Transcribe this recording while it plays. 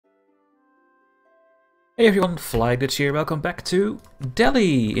Hey everyone, FlyingDutchy here, welcome back to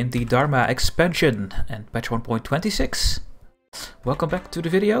Delhi in the Dharma expansion and patch 1.26. Welcome back to the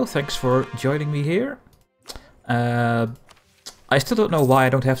video, thanks for joining me here. I still don't know why I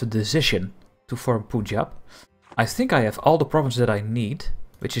don't have the decision to form Punjab. I think I have all the provinces that I need,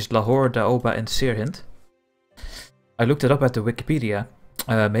 which is Lahore, Daoba and Sirhind. I looked it up at the Wikipedia.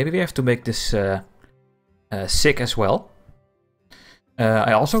 Maybe we have to make this Sikh as well.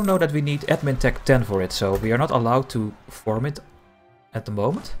 I also know that we need admin tech 10 for it, so we are not allowed to form it at the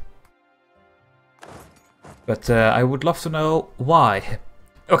moment. But I would love to know why.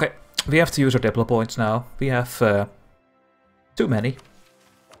 Okay, we have to use our Diplo points now. We have too many.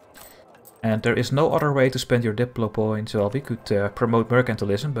 And there is no other way to spend your Diplo points. Well, we could promote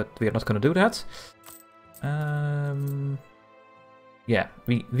mercantilism, but we are not going to do that. Yeah,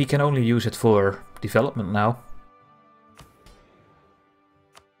 we can only use it for development now.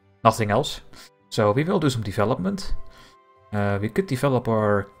 Nothing else. So we will do some development. We could develop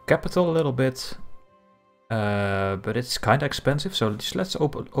our capital a little bit. But it's kind of expensive. So just let's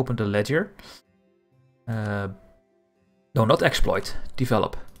open the ledger. No, not exploit.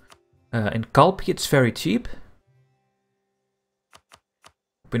 Develop. In Kalpi it's very cheap.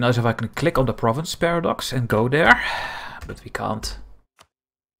 It'd be nice if I can click on the province paradox and go there. But we can't.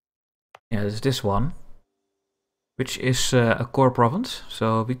 Yeah, there's this one. Which is a core province,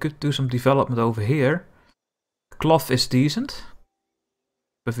 so we could do some development over here. Cloth is decent,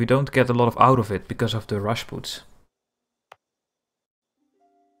 but we don't get a lot out of it because of the Rajputs.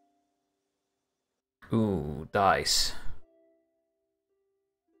 Ooh, dice.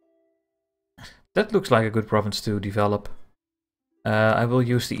 That looks like a good province to develop. I will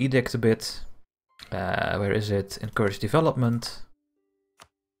use the edict a bit. Where is it? Encourage development.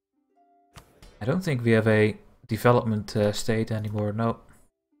 I don't think we have a development state anymore, no.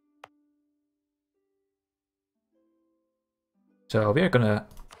 So we are gonna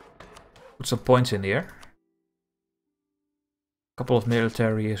put some points in here. A couple of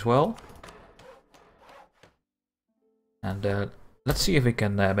military as well. And let's see if we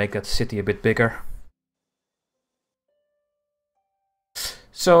can make that city a bit bigger.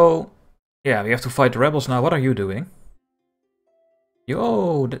 So, yeah, we have to fight the rebels now. What are you doing?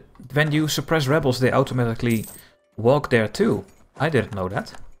 Oh, when you suppress rebels, they automatically walk there too. I didn't know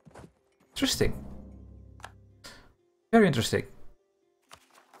that. Interesting. Very interesting.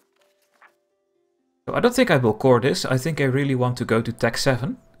 So I don't think I will core this. I think I really want to go to Tech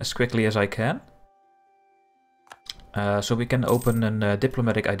 7 as quickly as I can. So we can open a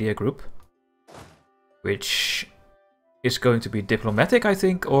diplomatic idea group. Which is going to be diplomatic, I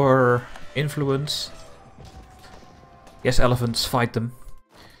think, or influence. Yes, elephants, fight them.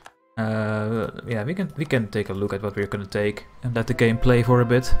 Yeah, we can take a look at what we're gonna take and let the game play for a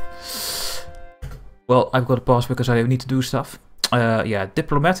bit. Well, I've got to pause because I need to do stuff. Yeah,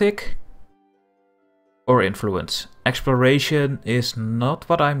 diplomatic or influence. Exploration is not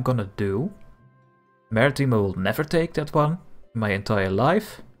what I'm gonna do. Maritime, I will never take that one in my entire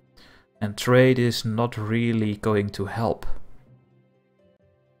life. And trade is not really going to help.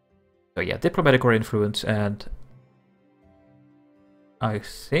 So yeah, diplomatic or influence, and I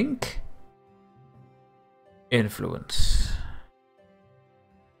think influence.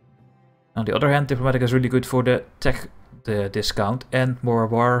 On the other hand, diplomatic is really good for the tech discount and more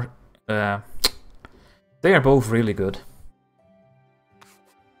war. They are both really good.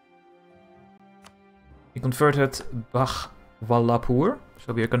 We converted Bharat,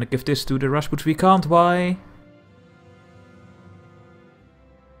 so we are gonna give this to the Rajputs. We can't. Why?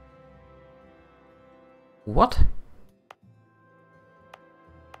 What?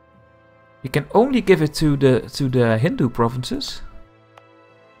 You can only give it to the Hindu provinces.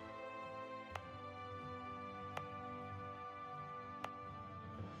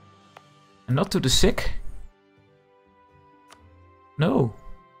 And not to the Sikh. No.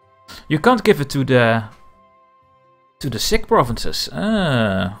 You can't give it to the Sikh provinces.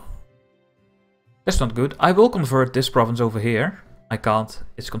 That's not good. I will convert this province over here. I can't.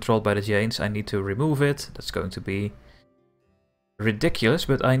 It's controlled by the Jains. I need to remove it. That's going to be ridiculous,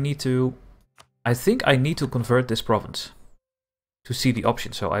 but I need to... I think I need to convert this province to see the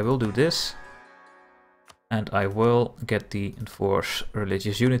option. So I will do this. And I will get the Enforce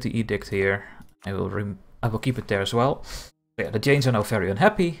Religious Unity Edict here. I will keep it there as well. Yeah, the Jains are now very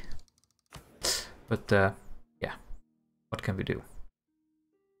unhappy. But yeah, what can we do?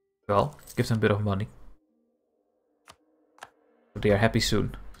 Well, give them a bit of money. They are happy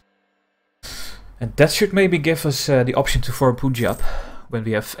soon. And that should maybe give us the option to form Punjab when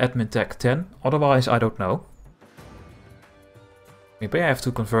we have admin tech 10. Otherwise, I don't know. Maybe I have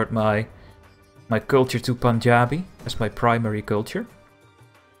to convert my my culture to Punjabi as my primary culture.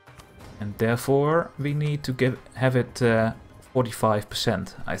 And therefore we need to have it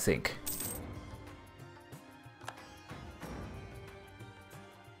 45%, I think.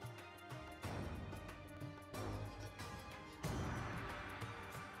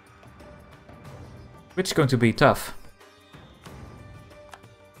 Which is going to be tough.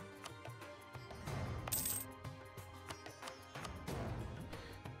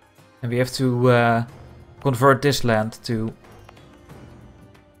 And we have to convert this land to...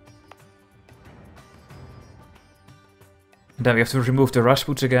 And then we have to remove the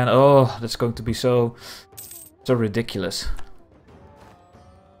Rajputs again. Oh, that's going to be so ridiculous.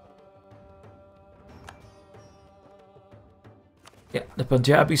 Yeah, the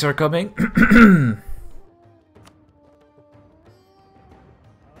Punjabis are coming.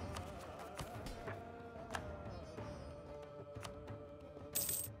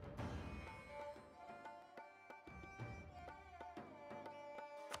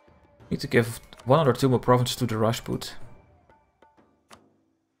 Need to give 1 or 2 more provinces to the Rajput.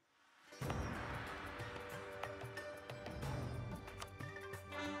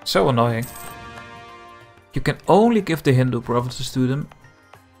 So annoying. You can only give the Hindu provinces to them.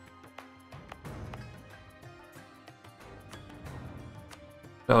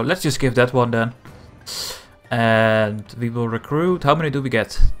 So let's just give that one then. And we will recruit. How many do we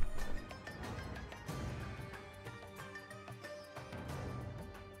get?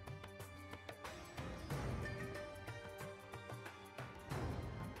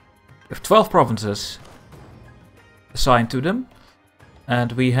 We have 12 provinces assigned to them.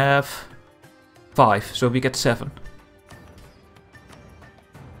 And we have 5, so we get 7.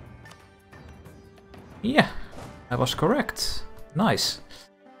 Yeah, I was correct. Nice.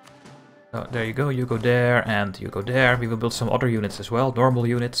 So there you go, you go there and you go there. We will build some other units as well, normal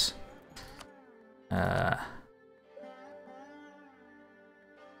units.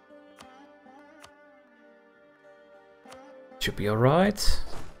 Should be alright.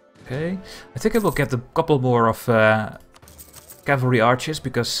 Okay, I think I will get a couple more of cavalry archers,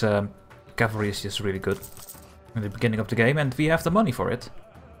 because cavalry is just really good in the beginning of the game, and we have the money for it.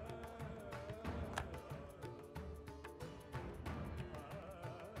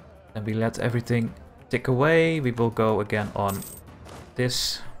 And we let everything tick away. We will go again on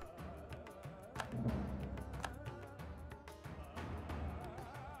this.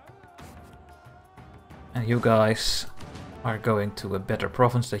 And you guys are going to a better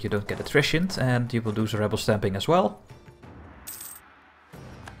province that you don't get attrition, and you will do the rebel stamping as well.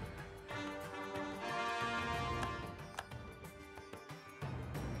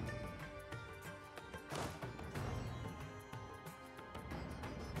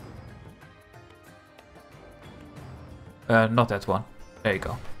 Not that one. There you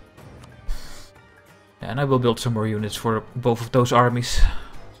go. And I will build some more units for both of those armies.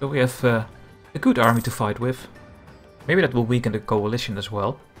 So we have a good army to fight with. Maybe that will weaken the coalition as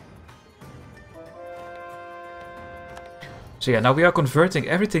well. So yeah, now we are converting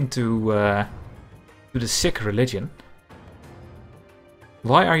everything to the Sikh religion.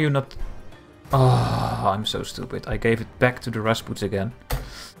 Why are you not... Oh, I'm so stupid. I gave it back to the Rajputs again.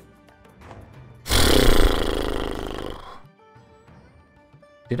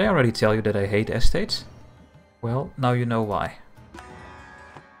 Did I already tell you that I hate estates? Well, now you know why.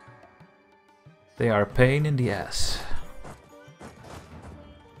 They are a pain in the ass.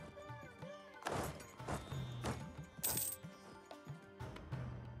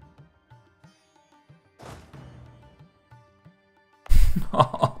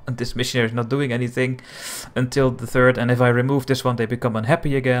 And this missionary is not doing anything until the 3rd, and if I remove this one they become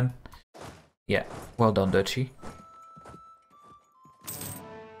unhappy again. Yeah, well done, Dutchy.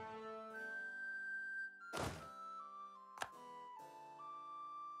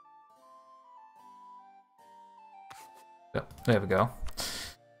 So, there we go.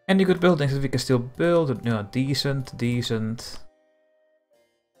 Any good buildings that we can still build? No, decent.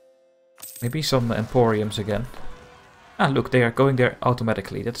 Maybe some emporiums again. Ah, look, they are going there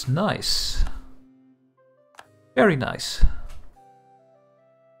automatically. That's nice. Very nice.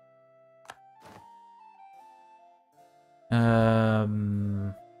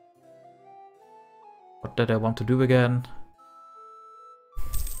 What did I want to do again?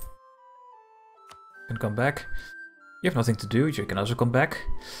 Can come back. You have nothing to do, you can also come back.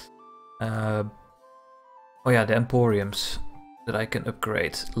 Oh yeah, the emporiums that I can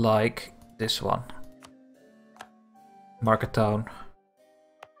upgrade, like this one. Market Town.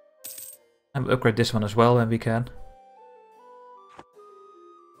 And we'll upgrade this one as well when we can.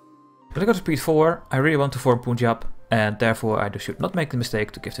 But I got to speed 4. I really want to form Punjab. and therefore I should not make the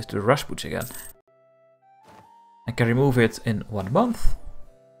mistake to give this to the Rajputs again. I can remove it in 1 month.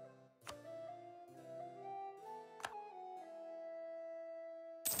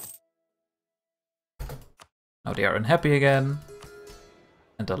 Now they are unhappy again.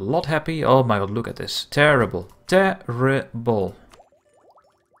 And a lot happy. Oh my god, look at this. Terrible. Terrible.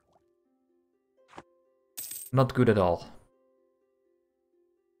 Not good at all.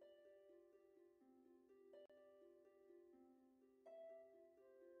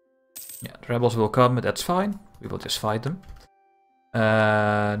 Yeah, the rebels will come, but that's fine. We will just fight them.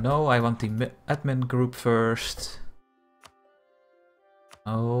 No, I want the admin group first.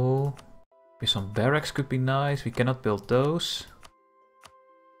 Oh, maybe some barracks could be nice. We cannot build those.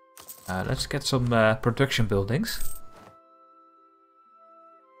 Let's get some production buildings.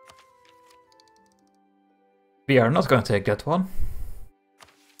 We are not going to take that one.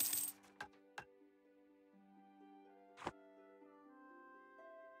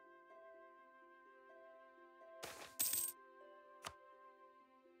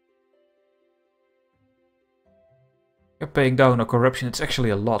 You're paying down on corruption, it's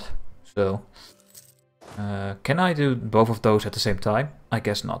actually a lot. So, can I do both of those at the same time? I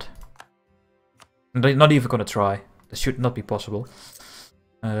guess not. I'm not even gonna try. This should not be possible.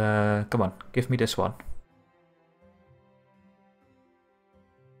 Come on, give me this one.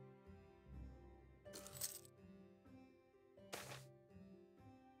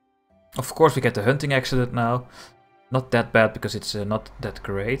 Of course we get the hunting accident now. Not that bad because it's not that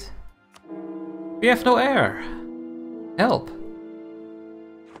great. We have no heir. Help.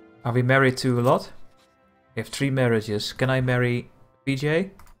 Are we married to a lot? We have 3 marriages. Can I marry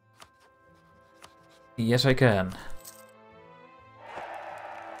PJ? Yes, I can.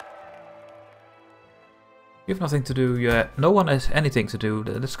 You have nothing to do. Yeah, no one has anything to do.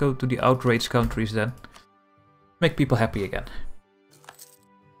 Let's go to the outraged countries then. Make people happy again.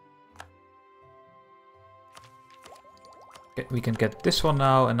 Okay, we can get this one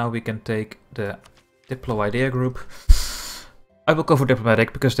now, and now we can take the Diplo idea group. I will go for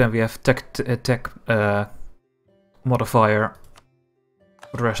diplomatic because then we have tech modifier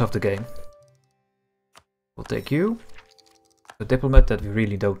for the rest of the game. We'll take you. The diplomat that we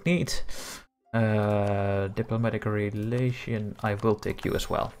really don't need. Diplomatic relation, I will take you as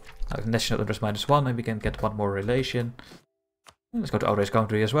well. National interest -1 and we can get 1 more relation. Let's go to outrage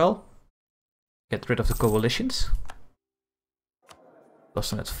country as well. Get rid of the coalitions.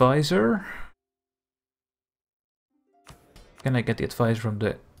 Lost an advisor. Can I get the advice from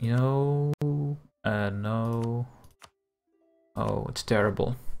the... No. No. Oh, it's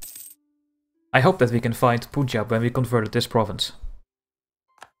terrible. I hope that we can find Punjab when we converted this province.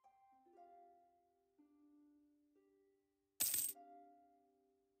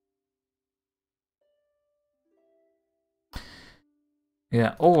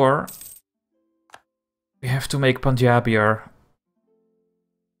 Yeah, or... we have to make Punjabi our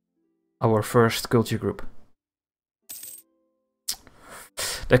first culture group.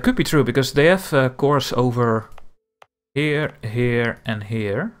 That could be true, because they have cores over here, here, and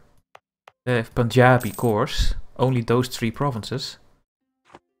here. They have Punjabi cores, only those 3 provinces.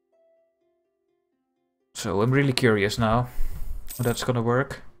 So I'm really curious now how that's gonna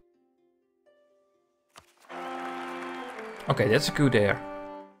work. Okay, that's a good air.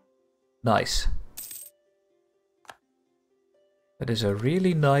 Nice. That is a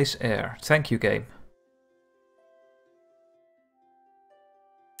really nice air. Thank you, game.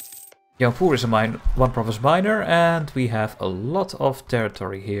 Jaipur is a 1 province minor, and we have a lot of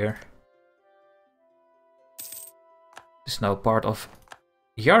territory here. It's now part of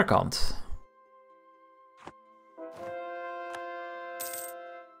Jharkhand.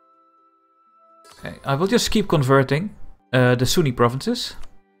 Okay, I will just keep converting the Sunni provinces.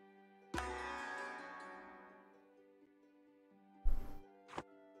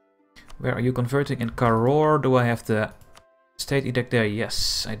 Where are you converting? In Karor? Do I have the state edict there?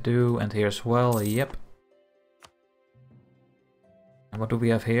 Yes, I do. And here as well. Yep. And what do we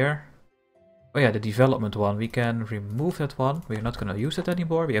have here? Oh yeah, the development one. We can remove that one. We're not going to use it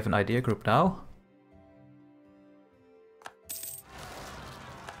anymore. We have an idea group now.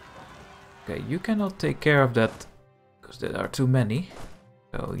 Okay, you cannot take care of that because there are too many.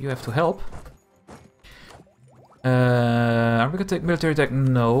 So you have to help. Are we going to take military tech?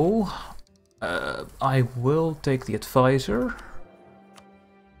 No. I will take the advisor.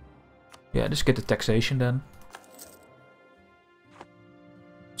 Yeah, just get the taxation then.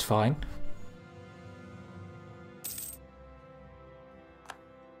 It's fine.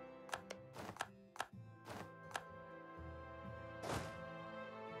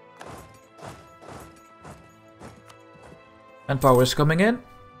 Manpower is coming in.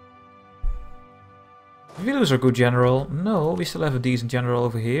 Did we lose our good general? No, we still have a decent general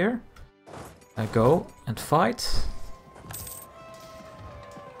over here. Go and fight.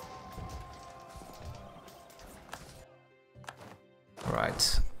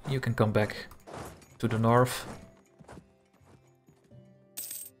 Alright, you can come back to the north.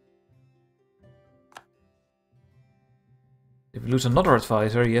 Did we lose another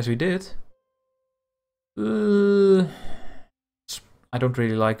advisor? Yes, we did. I don't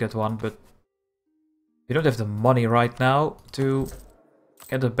really like that one, but we don't have the money right now to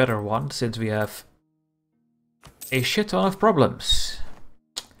get a better one, since we have a shit ton of problems.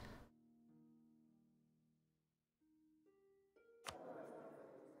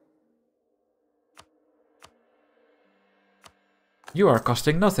 You are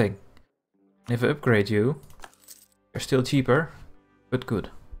costing nothing. If I upgrade you, you're still cheaper, but good.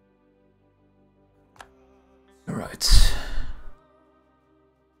 Alright.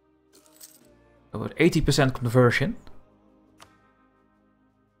 About 80% conversion.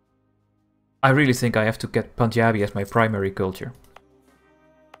 I really think I have to get Punjabi as my primary culture.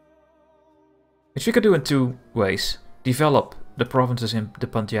 Which we could do in two ways. Develop the provinces in the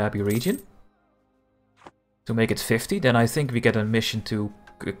Punjabi region to make it 50. Then I think we get a mission to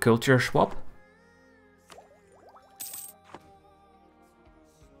culture swap.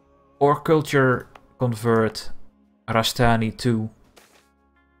 Or culture convert Rajasthani to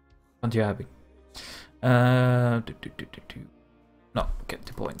Punjabi. No, get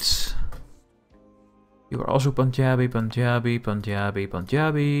the points. You are also Punjabi.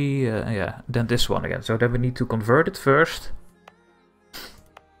 Yeah, then this one again. So then we need to convert it first.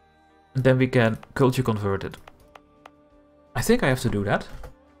 And then we can culture convert it. I think I have to do that.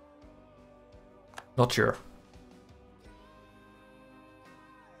 Not sure.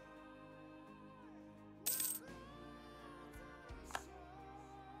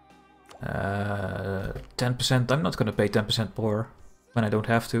 Uh, 10%. I'm not going to pay 10% more when I don't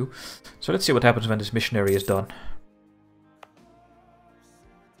have to. So let's see what happens when this missionary is done.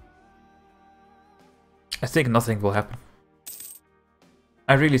 I think nothing will happen.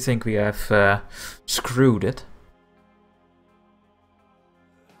 I really think we have screwed it.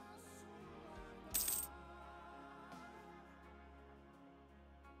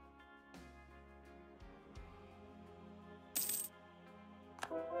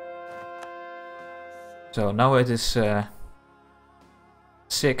 So now it is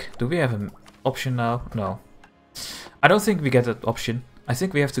sick. Do we have an option now? No. I don't think we get an option. I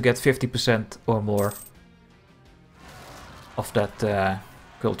think we have to get 50% or more of that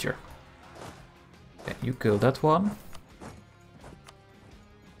culture. Okay, you kill that one.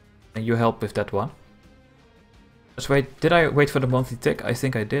 And you help with that one. Let's wait. Did I wait for the monthly tick? I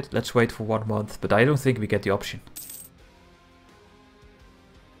think I did. Let's wait for 1 month, but I don't think we get the option.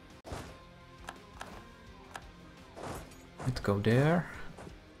 Let's go there.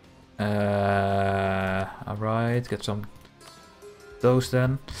 Alright, get some those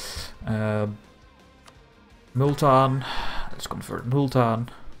then. Multan. Let's convert Multan.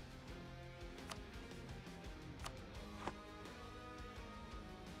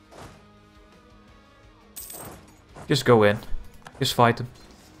 Just go in. Just fight them.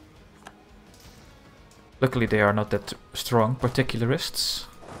 Luckily they are not that strong particularists.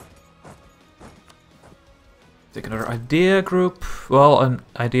 Take another idea group. Well, an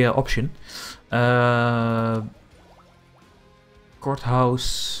idea option.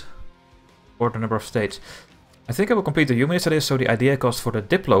 Courthouse. Or the number of states. I think I will complete the humanist idea, so the idea cost for the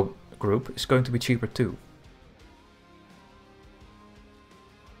Diplo group is going to be cheaper too.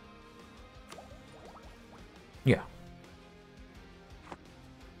 Yeah.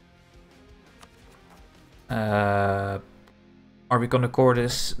 Are we gonna core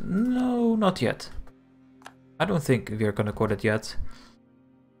this? No, not yet. I don't think we are gonna core it yet.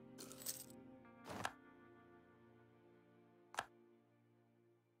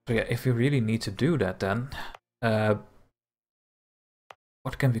 So yeah, if we really need to do that then,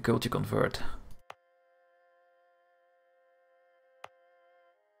 what can we culture convert?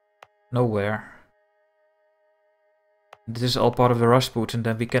 Nowhere. This is all part of the Rajput and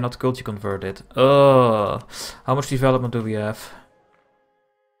then we cannot culture convert it. How much development do we have?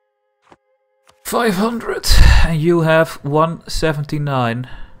 500! And you have 179.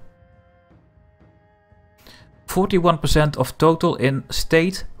 41% of total in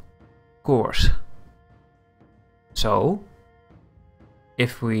state cores. So,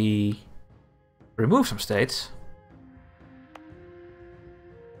 if we remove some states,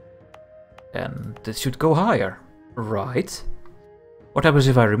 then this should go higher, right? What happens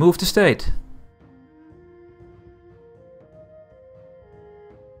if I remove the state?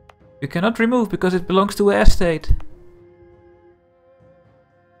 You cannot remove because it belongs to a estate.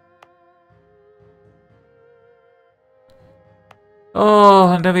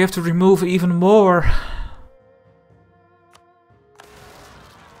 Oh, and then we have to remove even more.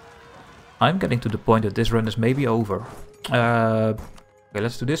 I'm getting to the point that this run is maybe over. Okay,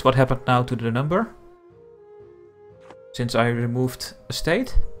 let's do this. What happened now to the number? Since I removed a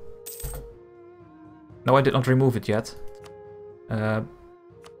state? No, I did not remove it yet.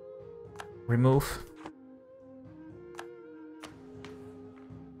 Remove.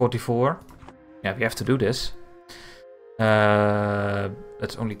 44. Yeah, we have to do this.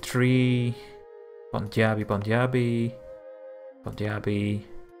 That's only 3. Punjabi,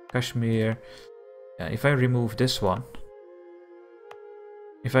 Kashmir. Yeah, if I remove this one.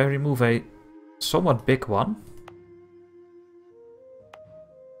 If I remove a somewhat big one.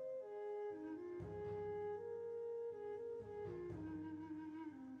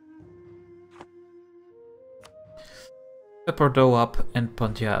 Upper Doab and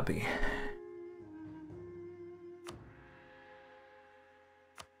Punjabi.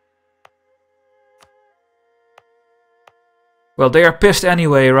 Well, they are pissed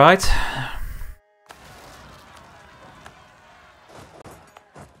anyway, right?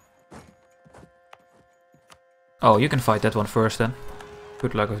 Oh, you can fight that one first then.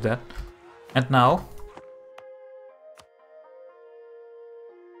 Good luck with that. And now?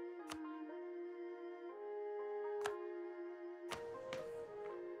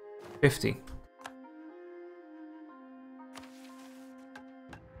 $50.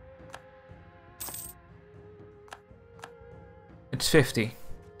 It's 50.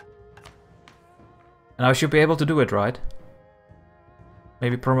 And I should be able to do it, right?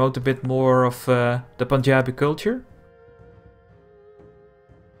 Maybe promote a bit more of the Punjabi culture.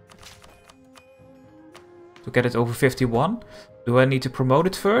 To get it over 51. Do I need to promote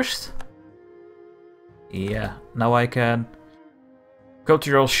it first? Yeah, now I can...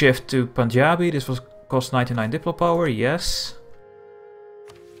 Cultural shift to Punjabi. This will cost 99 Diplo power, yes.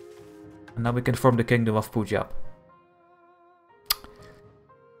 And now we can form the Kingdom of Punjab.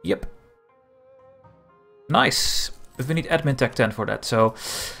 Yep. Nice. But we need admin tech 10 for that. So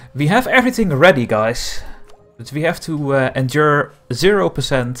we have everything ready, guys. But we have to endure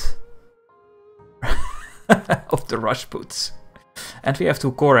 0% of the Rajputs. And we have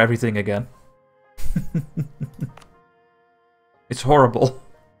to core everything again. It's horrible.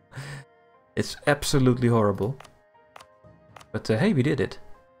 It's absolutely horrible. But hey, we did it.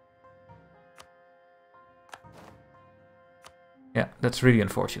 Yeah, that's really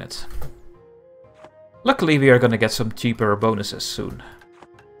unfortunate. Luckily, we are gonna get some cheaper bonuses soon.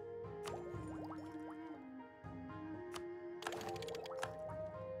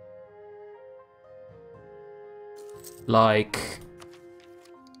 Like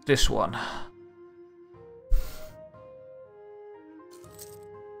this one.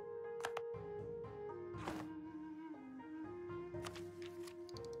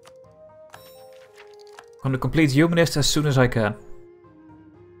 I'm gonna complete Humanist as soon as I can.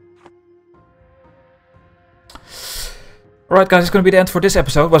 Alright guys, it's gonna be the end for this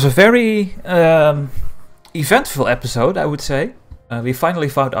episode. It was a very eventful episode, I would say. We finally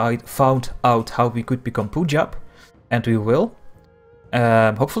found out how we could become Punjab. And we will.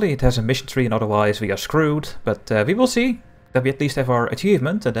 Hopefully it has a mission tree and otherwise we are screwed. But we will see. That we at least have our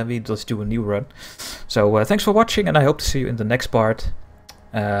achievement and then we just do a new run. So thanks for watching and I hope to see you in the next part.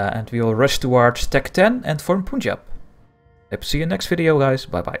 And we will rush towards Tech 10 and form Punjab. Hope to see you in the next video, guys.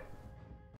 Bye bye.